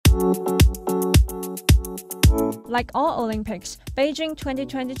Like all Olympics, Beijing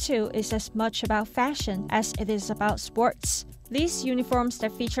 2022 is as much about fashion as it is about sports. These uniforms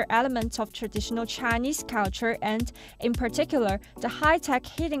that feature elements of traditional Chinese culture and, in particular, the high-tech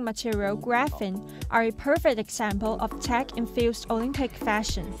heating material graphene, are a perfect example of tech-infused Olympic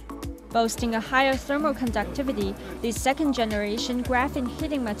fashion. Boasting a higher thermal conductivity, the second-generation graphene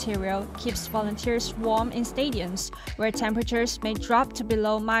heating material keeps volunteers warm in stadiums, where temperatures may drop to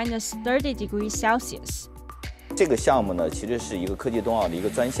below -30 degrees Celsius.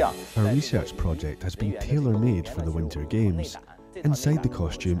 Our research project has been tailor-made for the Winter Games. Inside the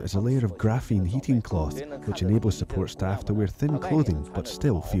costume is a layer of graphene heating cloth, which enables support staff to wear thin clothing but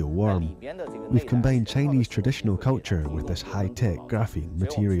still feel warm. We've combined Chinese traditional culture with this high-tech graphene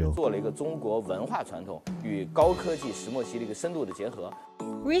material.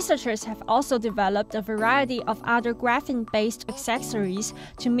 Researchers have also developed a variety of other graphene-based accessories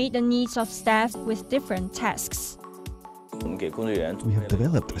to meet the needs of staff with different tasks. We have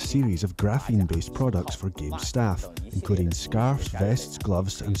developed a series of graphene-based products for Games staff, including scarves, vests,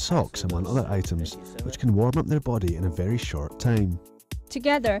 gloves and socks, among other items, which can warm up their body in a very short time.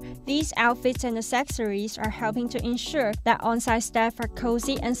 Together, these outfits and accessories are helping to ensure that on-site staff are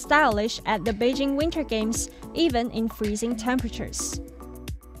cozy and stylish at the Beijing Winter Games, even in freezing temperatures.